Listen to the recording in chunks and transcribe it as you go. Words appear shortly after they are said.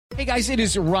Hey guys, it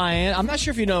is Ryan. I'm not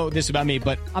sure if you know this about me,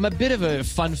 but I'm a bit of a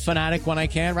fun fanatic when I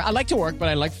can. I like to work, but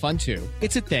I like fun too.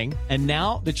 It's a thing. And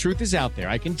now the truth is out there.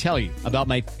 I can tell you about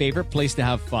my favorite place to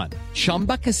have fun.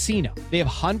 Chumba Casino. They have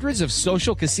hundreds of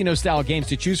social casino style games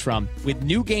to choose from with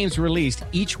new games released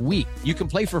each week. You can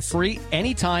play for free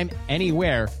anytime,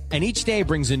 anywhere. And each day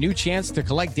brings a new chance to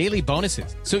collect daily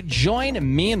bonuses. So join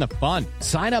me in the fun.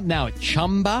 Sign up now at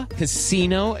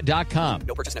ChumbaCasino.com.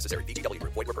 No purchase necessary. VGW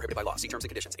Group. Void where prohibited by law. See terms and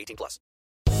conditions. 18+.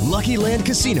 Lucky Land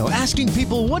Casino, asking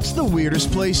people, what's the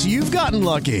weirdest place you've gotten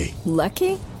lucky?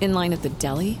 Lucky? In line at the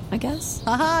deli, I guess?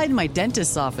 Aha, in my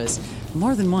dentist's office.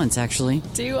 More than once, actually.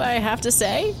 Do I have to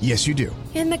say? Yes, you do.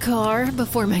 In the car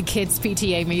before my kids'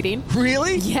 PTA meeting.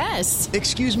 Really? Yes.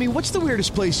 Excuse me, what's the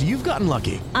weirdest place you've gotten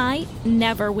lucky? I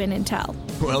never win and tell.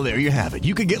 Well, there you have it.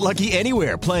 You can get lucky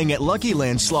anywhere, playing at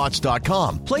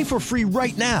LuckyLandSlots.com. Play for free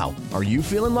right now. Are you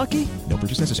feeling lucky? No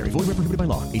purchase necessary. Void where prohibited by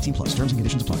law. 18+. Terms and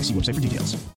conditions apply. See website for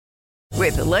details.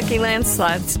 With the Lucky Land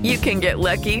Slots, you can get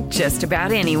lucky just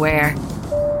about anywhere.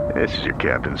 This is your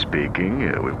captain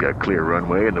speaking. We've got clear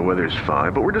runway and the weather's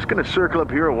fine, but we're just going to circle up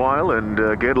here a while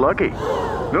and get lucky.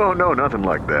 No, nothing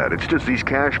like that. It's just these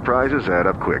cash prizes add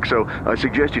up quick. So I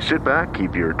suggest you sit back,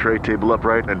 keep your tray table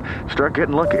upright, and start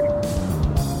getting lucky.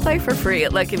 Play for free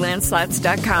at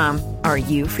LuckyLandSlots.com. Are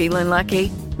you feeling lucky?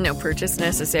 No purchase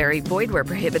necessary. Void where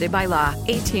prohibited by law.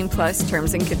 18+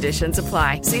 terms and conditions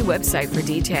apply. See website for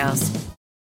details.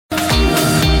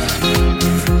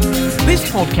 This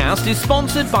podcast is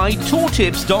sponsored by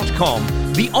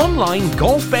TourTips.com, the online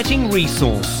golf betting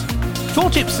resource.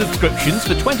 TourTips subscriptions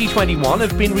for 2021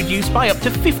 have been reduced by up to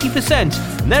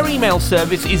 50%, and their email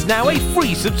service is now a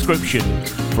free subscription.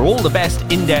 For all the best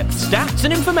in-depth stats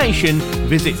and information,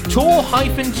 visit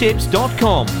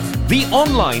Tour-Tips.com, the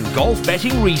online golf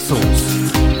betting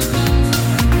resource.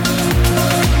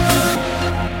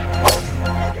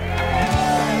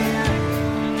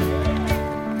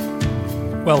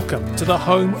 Welcome to the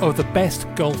home of the best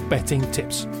golf betting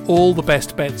tips. All the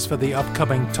best bets for the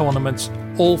upcoming tournaments,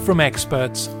 all from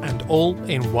experts and all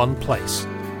in one place.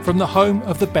 From the home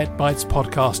of the BetBites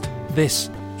podcast,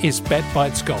 this is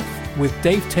BetBites Golf with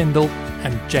Dave Tyndall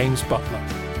and James Butler.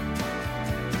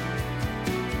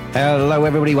 Hello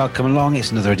everybody, welcome along.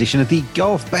 It's another edition of the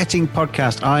Golf Betting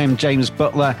Podcast. I am James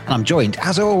Butler and I'm joined,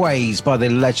 as always, by the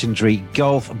legendary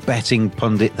golf betting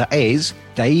pundit that is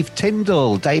Dave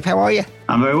Tyndall. Dave, how are you?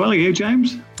 I'm very well. Are you,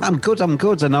 James? I'm good.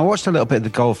 And I watched a little bit of the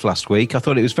golf last week. I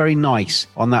thought it was very nice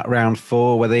on that round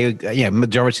 4 where they,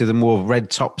 majority of them wore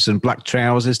red tops and black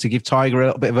trousers to give Tiger a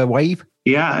little bit of a wave.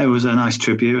 Yeah, it was a nice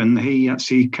tribute, and he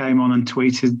actually came on and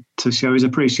tweeted to show his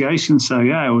appreciation. So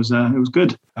yeah, it was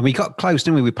good. And we got close,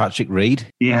 didn't we, with Patrick Reed?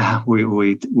 Yeah,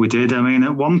 we did. I mean,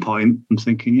 at one point, I'm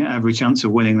thinking, every chance of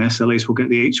winning this, at least we'll get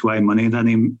the each way money. Then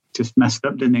he just messed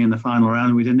up, didn't he, in the final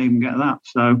round? We didn't even get that.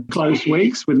 So close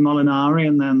weeks with Molinari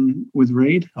and then with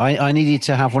Reed. I needed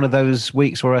to have one of those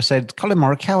weeks where I said, Colin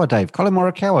Morikawa, Dave. Colin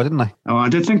Morikawa, didn't I? Oh, I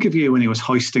did think of you when he was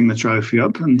hoisting the trophy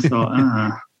up and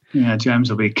thought, yeah, James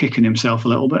will be kicking himself a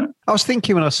little bit. I was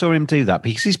thinking when I saw him do that,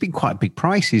 because he's been quite big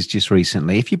prices just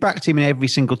recently. If you backed him in every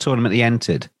single tournament he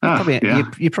entered,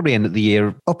 you'd probably end up the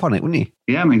year up on it, wouldn't you?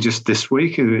 Yeah, I mean, just this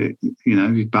week, you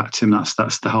backed him. That's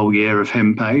the whole year of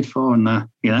him paid for. And,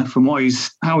 from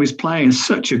how he's playing,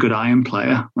 such a good iron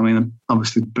player. I mean,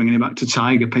 obviously bringing it back to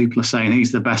Tiger, people are saying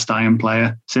he's the best iron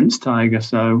player since Tiger.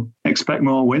 So expect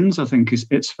more wins, I think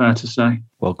it's fair to say.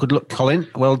 Well, good luck, Colin.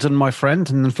 Well done, my friend.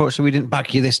 And unfortunately, we didn't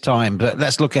back you this time. But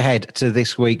let's look ahead to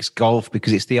this week's golf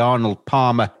because it's the Arnold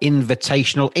Palmer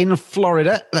Invitational in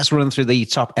Florida. Let's run through the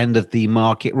top end of the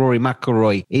market. Rory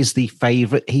McIlroy is the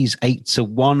favourite. He's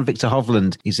 8-1. Victor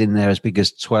Hovland is in there as big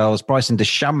as 12s. Bryson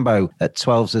DeChambeau at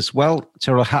 12s as well.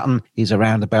 Tyrrell Hatton is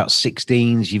around about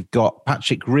 16s. You've got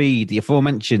Patrick Reed, the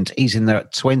aforementioned. He's in there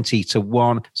at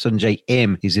 20-1. Sungjae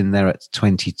Im is in there at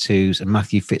 22s. And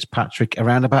Matthew Fitzpatrick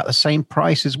around about the same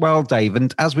price as well, Dave.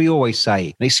 And as we always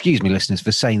say, and excuse me, listeners,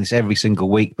 for saying this every single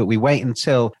week, but we wait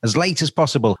until as late as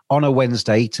possible on a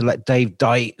Wednesday to let Dave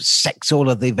dissect all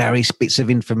of the various bits of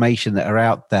information that are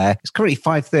out there. It's currently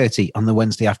 5:30 on the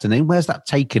Wednesday afternoon. Where's that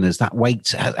taken us, that wait?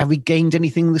 Have we gained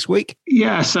anything this week?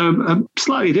 Yeah, so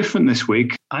slightly different this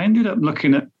week. I ended up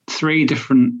looking at 3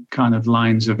 different kind of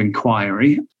lines of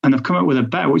inquiry, and I've come up with a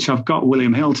bet which I've got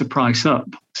William Hill to price up.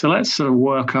 So let's sort of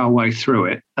work our way through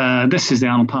it. This is the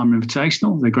Arnold Palmer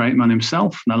Invitational, the great man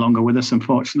himself, no longer with us,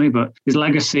 unfortunately, but his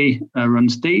legacy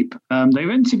runs deep. They've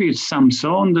interviewed Sam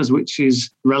Saunders, which is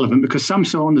relevant because Sam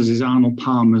Saunders is Arnold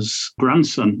Palmer's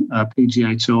grandson, a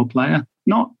PGA Tour player.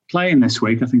 Not playing this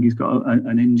week. I think he's got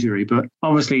an injury, but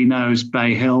obviously he knows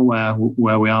Bay Hill,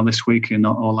 where we are this week in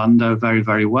Orlando, very,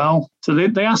 very well. So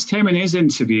they asked him in his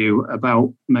interview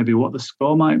about maybe what the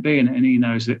score might be, and he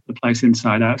knows it, the place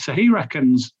inside out. So he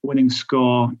reckons winning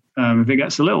score, if it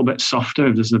gets a little bit softer,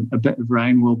 if there's a bit of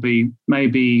rain, will be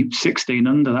maybe 16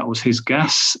 under. That was his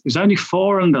guess. It was only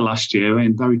 4 under last year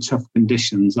in very tough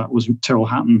conditions. That was Tyrrell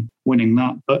Hatton winning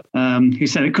that. But he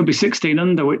said it could be 16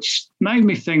 under, which made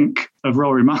me think of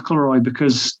Rory McIlroy,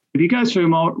 because if you go through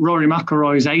Rory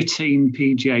McIlroy's 18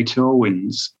 PGA Tour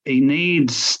wins, he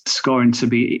needs scoring to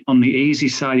be on the easy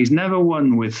side. He's never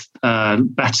won with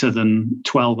better than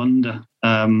 12 under.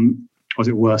 Was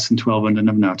it worse than 12 under? I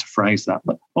never know how to phrase that.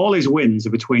 But all his wins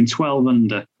are between 12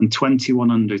 under and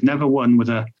 21 under. He's never won with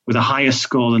a higher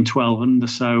score than 12 under.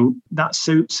 So that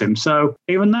suits him. So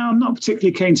even though I'm not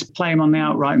particularly keen to play him on the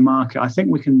outright market, I think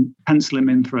we can pencil him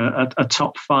in for a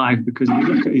top 5, because if you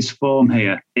look at his form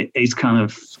here, he's kind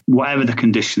of, whatever the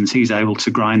conditions, he's able to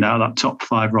grind out that top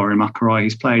 5 Rory McIlroy.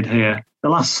 He's played here the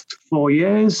last 4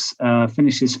 years,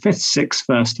 finishes 5th, 6th,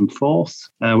 1st and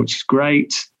 4th, which is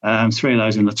great. 3 of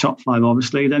those in the top 5,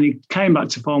 obviously. Then he came back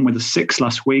to form with a 6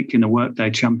 last week in the Workday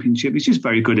Championship. He's just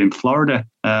very good in Florida,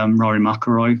 Rory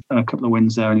McIlroy. A couple of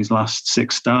wins there in his last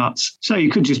 6 starts. So you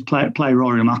could just play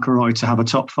Rory McIlroy to have a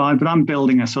top 5, but I'm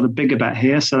building a sort of bigger bet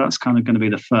here, so that's kind of going to be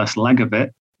the first leg of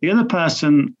it. The other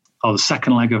person, or the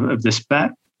second leg of this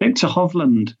bet, Victor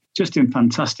Hovland, just in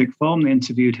fantastic form. They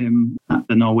interviewed him at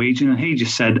the Norwegian, and he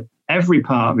just said every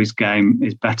part of his game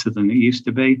is better than it used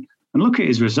to be. And look at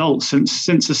his results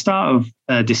since the start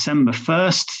of December: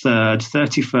 1st, 3rd,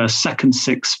 31st, 2nd,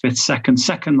 6th,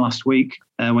 5th, 2nd last week,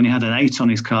 when he had an 8 on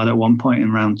his card at one point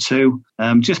in round 2.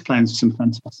 Just playing some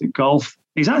fantastic golf.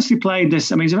 He's actually played this,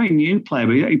 I mean, he's a very new player,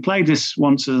 but he played this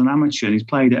once as an amateur, and he's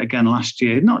played it again last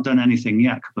year. He's not done anything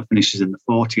yet, a couple of finishes in the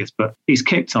 40th, but he's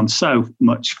kicked on so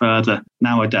much further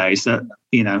nowadays that,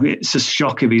 you know, it's a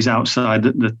shock if he's outside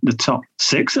the top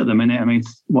 6 at the minute. I mean,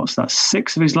 what's that,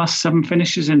 6 of his last 7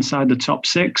 finishes inside the top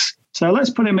 6? So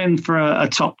let's put him in for a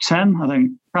top 10. I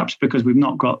think perhaps because we've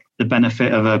not got the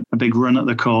benefit of a big run at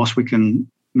the course, we can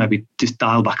maybe just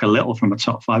dial back a little from a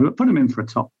top 5, but put him in for a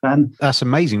top 10. That's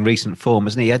amazing recent form,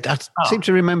 isn't he? I seem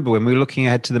to remember when we were looking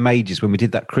ahead to the majors, when we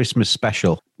did that Christmas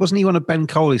special, wasn't he one of Ben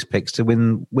Coley's picks to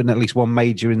win at least one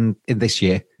major in this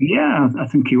year? Yeah, I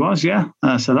think he was, yeah.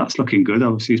 So that's looking good.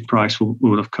 Obviously, his price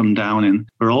would have come down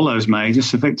for all those majors.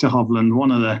 So Victor Hovland,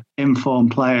 one of the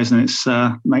informed players, and it's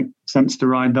makes sense to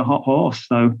ride the hot horse.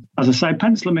 So, as I say,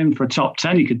 pencil him in for a top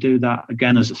 10. You could do that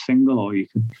again as a single, or you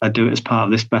could do it as part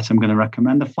of this bet I'm going to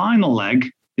recommend. The final leg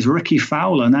is Ricky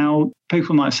Fowler. Now,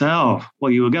 people might say, oh,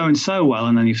 well, you were going so well,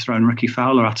 and then you've thrown Ricky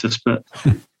Fowler at us, but...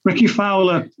 Ricky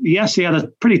Fowler, yes, he had a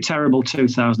pretty terrible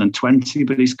 2020,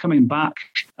 but he's coming back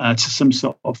to some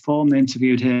sort of form. They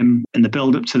interviewed him in the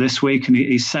build-up to this week, and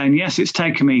he's saying, yes, it's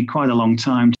taken me quite a long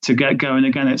time to get going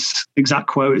again. It's exact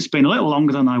quote, it's been a little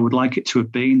longer than I would like it to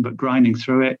have been, but grinding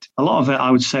through it. A lot of it,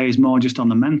 I would say, is more just on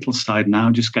the mental side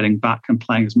now, just getting back and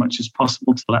playing as much as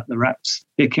possible to let the reps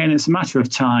kick in. It's a matter of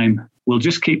time. We'll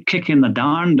just keep kicking the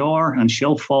darn door and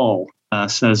she'll fall,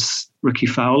 says Ricky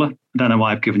Fowler. I don't know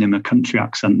why I've given him a country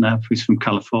accent there, if he's from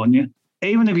California.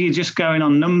 Even if you're just going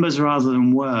on numbers rather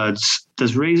than words,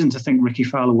 there's reason to think Ricky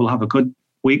Fowler will have a good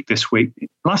week this week.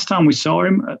 Last time we saw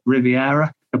him at Riviera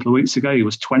a couple of weeks ago, he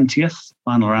was 20th,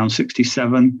 final round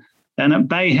 67. Then at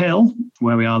Bay Hill,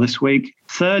 where we are this week,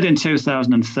 3rd in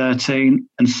 2013,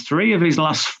 and 3 of his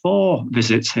last 4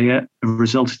 visits here have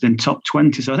resulted in top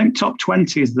 20. So I think top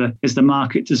 20 is the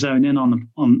market to zone in on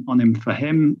him for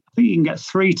him. I think you can get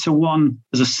 3-1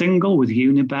 as a single with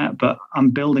Unibet, but I'm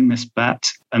building this bet.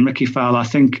 And Ricky Fowler, I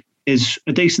think, is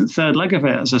a decent third leg of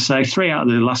it. As I say, 3 out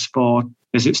of the last 4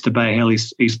 visits to Bay Hill,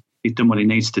 he's done what he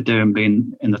needs to do and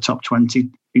been in the top 20.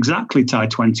 Exactly tied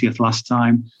 20th last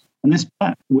time. And this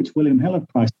bet, which William Hill had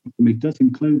priced for me, does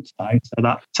include tied. So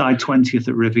that tied 20th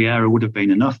at Riviera would have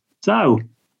been enough. So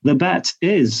the bet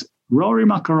is Rory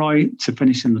McIlroy to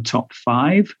finish in the top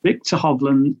 5, Victor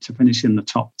Hovland to finish in the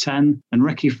top 10, and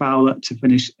Ricky Fowler to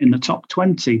finish in the top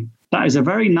 20. That is a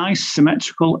very nice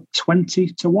symmetrical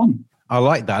 20-1. I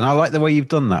like that, and I like the way you've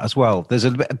done that as well. There's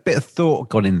a bit of thought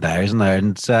gone in there, isn't there?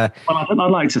 And well,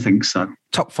 I'd like to think so.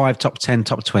 Top 5, top 10,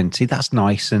 top 20, that's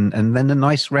nice. And then a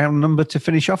nice round number to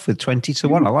finish off with,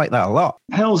 20-1. I like that a lot.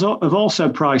 Hills have also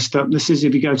priced up, this is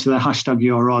if you go to the hashtag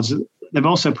Your Odds, they've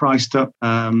also priced up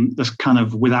this kind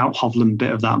of without Hovland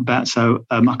bit of that bet. So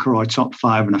a McIlroy top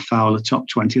 5 and a Fowler top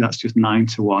 20, that's just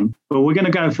 9-1. But we're going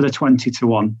to go for the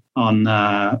 20-1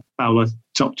 on Fowler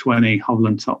top 20,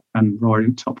 Hovland top, and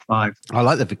Rory top 5. I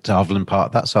like the Victor Hovland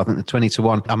part. That's, I think, the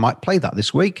 20-1. I might play that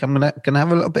this week. I'm gonna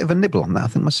have a little bit of a nibble on that, I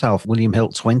think, myself. William Hill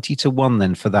 20-1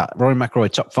 then for that. Rory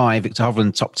McIlroy top 5, Victor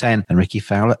Hovland top 10, and Ricky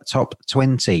Fowler top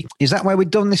 20. Is that where we're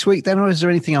done this week then, or is there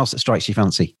anything else that strikes your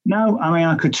fancy? No, I mean,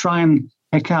 I could try and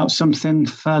pick out something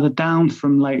further down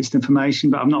from latest information,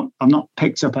 but I've not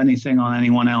picked up anything on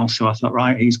anyone else. So I thought,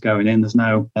 right, he's going in. There's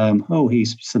no,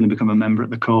 he's suddenly become a member at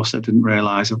the course. I didn't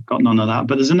realise. I've got none of that.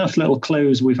 But there's enough little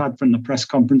clues we've had from the press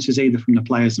conferences, either from the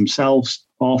players themselves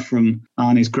or from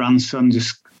Arnie's grandson,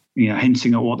 just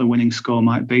hinting at what the winning score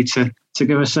might be to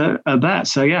give us a bet.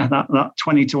 So yeah, that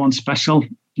 20-1 special,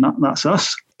 that's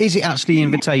us. Is it actually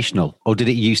invitational, or did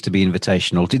it used to be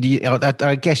invitational? Did you?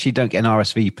 I guess you don't get an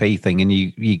RSVP thing, and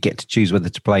you get to choose whether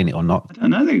to play in it or not. I don't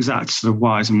know the exact sort of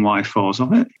whys and why-fors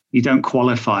of it. You don't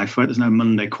qualify for it. There's no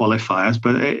Monday qualifiers,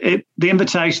 but the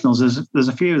invitationals, there's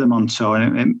a few of them on tour,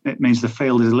 and it means the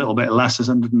field is a little bit less. There's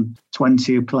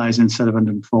 120 who plays instead of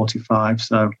 145.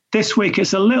 So this week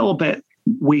it's a little bit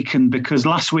weakened because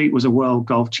last week was a World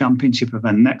Golf Championship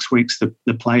event. Next week's the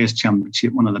Players'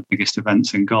 Championship, one of the biggest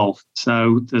events in golf.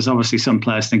 So there's obviously some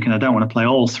players thinking, I don't want to play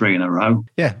all 3 in a row.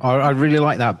 Yeah, I really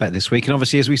like that bet this week. And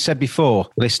obviously, as we said before,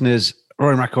 listeners,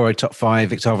 Rory McIlroy top 5,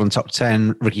 Victor Hovland top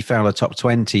 10, Ricky Fowler top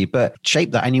 20. But shape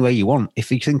that any way you want.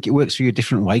 If you think it works for you a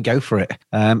different way, go for it.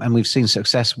 And we've seen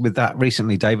success with that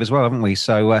recently, Dave, as well, haven't we?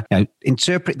 So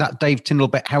interpret that Dave Tyndall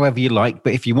bet however you like.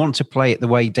 But if you want to play it the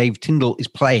way Dave Tyndall is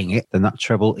playing it, then that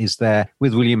treble is there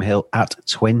with William Hill at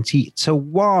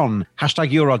 20-1.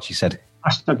 Hashtag your odds, you said.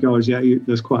 Hashtag yours, yeah.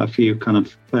 There's quite a few kind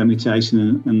of permutations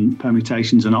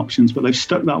and options, but they've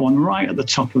stuck that one right at the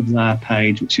top of their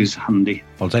page, which is handy.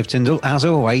 Well, Dave Tyndall, as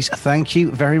always, thank you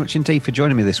very much indeed for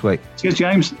joining me this week. Cheers,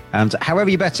 James. And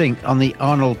however you're betting on the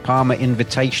Arnold Palmer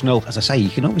Invitational, as I say, you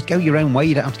can always go your own way.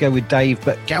 You don't have to go with Dave,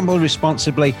 but gamble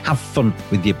responsibly, have fun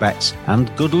with your bets,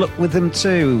 and good luck with them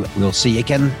too. We'll see you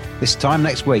again this time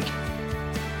next week.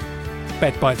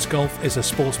 BetBites Golf is a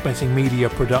sports betting media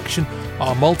production.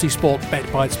 Our multi-sport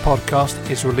BetBites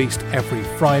podcast is released every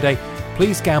Friday.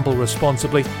 Please gamble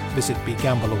responsibly. Visit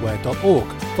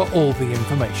begambleaware.org for all the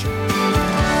information.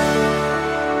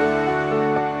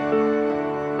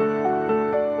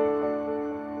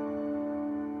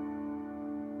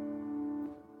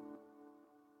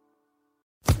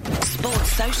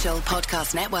 Sports Social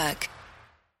Podcast Network.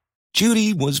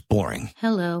 Judy was boring.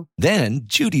 Hello. Then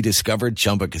Judy discovered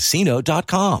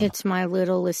ChumbaCasino.com. It's my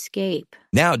little escape.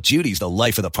 Now Judy's the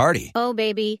life of the party. Oh,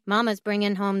 baby, mama's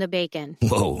bringing home the bacon.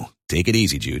 Whoa, take it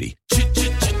easy, Judy.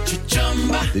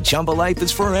 The Chumba life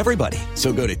is for everybody.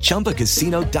 So go to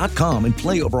ChumbaCasino.com and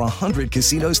play over 100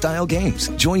 casino-style games.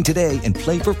 Join today and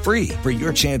play for free for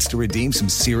your chance to redeem some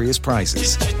serious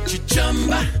prizes.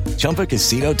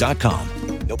 ChumbaCasino.com.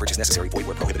 No purchase necessary. Void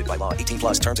where prohibited by law.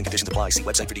 18+ terms and conditions apply. See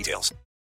website for details.